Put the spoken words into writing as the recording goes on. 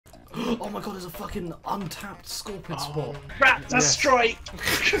Oh my god, there's a fucking untapped scorpion spot. Raptor strike!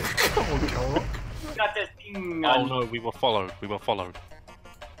 Come on, Korok. Oh no, we were followed. We were followed.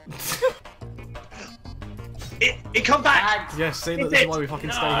 It come back! Yes, see, this is why we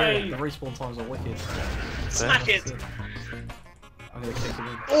fucking stay here. The respawn times are wicked. Smack it! I'm gonna kick him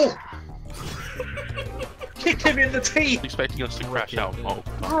in. Oh! Kick him in the teeth! Expecting us to crash out. Oh.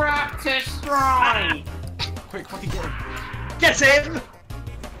 Raptor strike! Quick, fucking get him. Get him!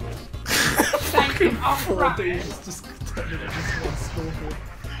 Thank you, It's just turning it into one scorpion.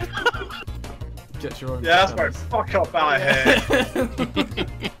 Get your own. Yeah, that's right. Fuck up out of here.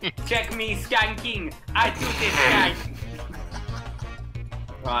 Check me skanking! I do this skank!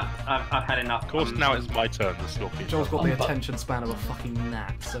 Right, I've had enough. Of course, now it's my turn. The scorpion. Joel's got the attention span of a fucking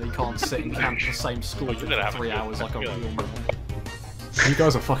gnat, so he can't sit and camp the same scorpion for 3 hours like a real man. You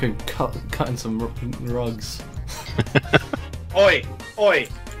guys are fucking cutting some rugs. Oi! Oi!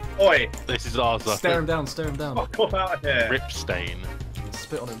 Oi! This is ours. Stare him down, stare him down. Fuck off out of here. Rip stain.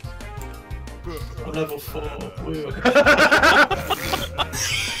 Spit on him. Level 4.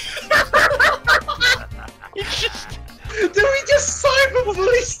 Did we just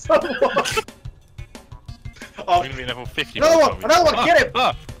cyberbully someone? Oh, we're gonna be level 50. Another one, get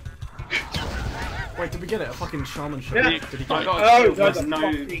him! Wait, did we get it? A fucking shaman shot? Yeah. Did he get I it? got No,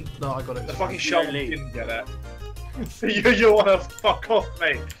 No, I got it. the fucking shaman didn't get it. You wanna fuck off,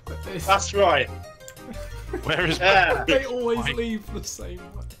 mate. That's right. Where is They always leave the same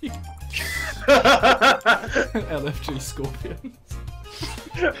way. LFG Scorpions.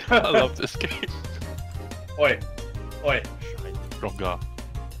 I love this game. Oi. Oi. Wrong guy.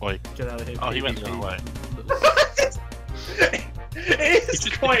 Oi. Get out of here. Oh, he went the other way. It is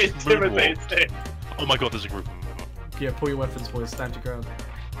quite intimidating. Oh my god, there's a group. Yeah, pull your weapons, boys. Stand your ground.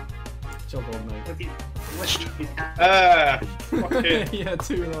 Job on, mate. Fuck it. Yeah,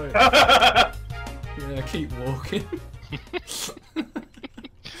 too right. Yeah, keep walking.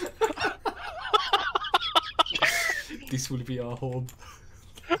 This will be our home.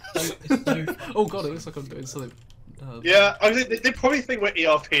 Oh god, it looks like I'm doing something. Yeah, I mean, they probably think we're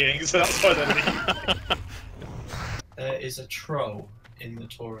ERPing, so that's why they're leaving. There is a troll in the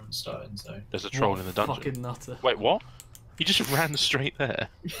Torrent starting zone. There's a troll in the dungeon. Fucking nutter. Wait, what? He just ran straight there.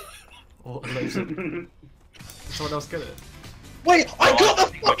 Or Did someone else get it? Wait, I got the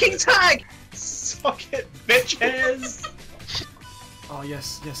fucking tag! Suck it, bitches! Oh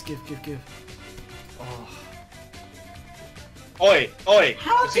yes, yes, give. Oh. Oi, oi!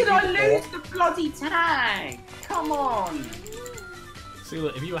 How did I lose the bloody tag? Come on! See,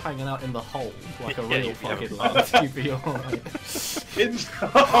 look, if you were hanging out in the hole like a Yeah, real you'd be fucking having love, you'd be alright.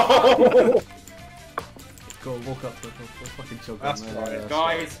 Go on, walk up to the fucking chug. That's right.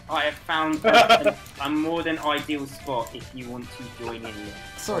 Guys, I have found a more than ideal spot if you want to join in.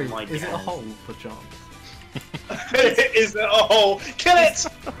 Sorry, my is it a jazz. hole, perchance? Is it a hole? Kill it!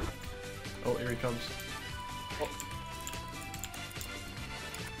 Oh, here he comes.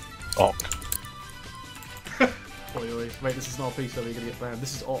 Ok. Oi. Wait, this is not a piece of you're gonna get banned.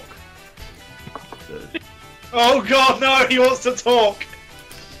 This is Ok. Oh god, no, he wants to talk!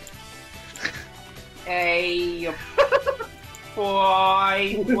 Hey,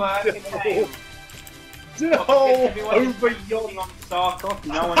 boy, work again. No, over Everyone's on Starkov,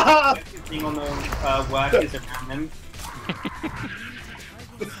 no one's focusing on the workers around them.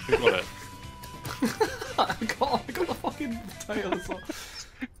 Who got it? I got the fucking tail as well.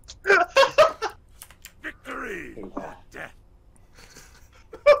 Victory! Death.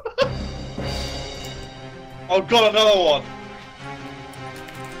 Oh god, another one!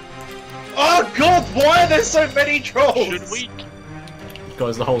 Oh god, why are there so many trolls? Should we?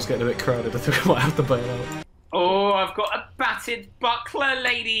 Guys, the hole's getting a bit crowded. I think we might have to bail out. Oh, I've got a battered buckler,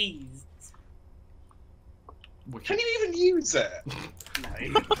 ladies! Can you even use it?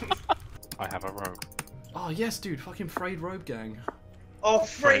 No. I have a robe. Oh yes, dude, fucking frayed robe gang. Oh,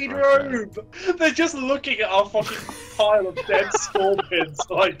 frayed robe! They're just looking at our fucking pile of dead scorpions,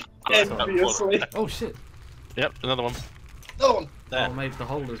 like, enviously. Oh shit. Yep, another one. Another one. There. Oh, mate, the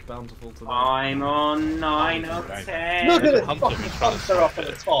hole is bountiful today. I'm on 9 of 10. Look at it, Hunter fucking was trying to hunter up at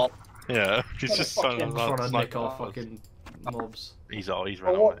the top. Yeah, he's just fucking trying Trying to nick our fucking mobs. He's I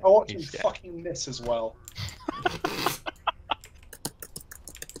run away. watch him He's scared. fucking miss as well.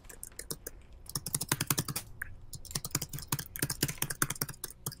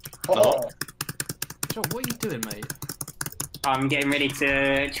 Oh. Joe, what are you doing, mate? I'm getting ready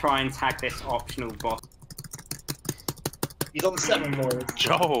to try and tag this optional boss. He's on 7 boys.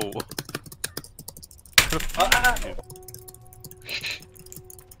 Joel!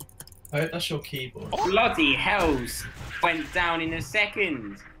 Oh, that's your keyboard. Bloody hells! Went down in a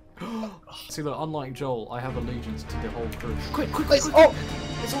second. See, look, unlike Joel, I have allegiance to the whole crew. Quick, quick, It's quick! oh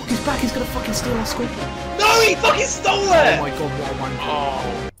It's Orc, he's back, he's gonna fucking steal our scorpion. no! He fucking stole Oh it! my god, what a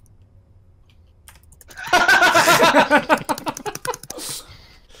wanker.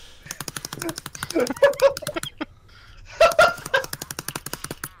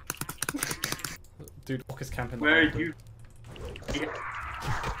 Dude, Orc is camping. Where are you?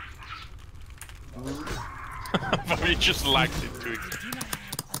 We just lagged into it.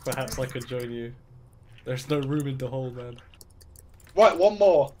 Perhaps I could join you. There's no room in the hole, man. Right, one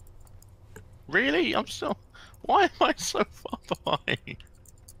more. Really? I'm still. Why am I so far behind?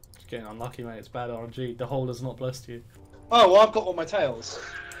 Just getting unlucky, mate. It's bad RNG. The hole has not blessed you. Oh, well, I've got all my tails.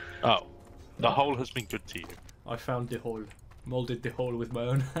 Oh, the hole has been good to you. I found the hole. Molded the hole with my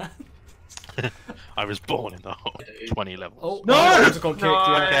own hand. I was born in the hole. 20 levels. Oh, No! I just got kicked,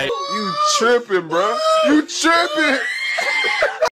 yeah. Okay. You tripping, bro? You tripping?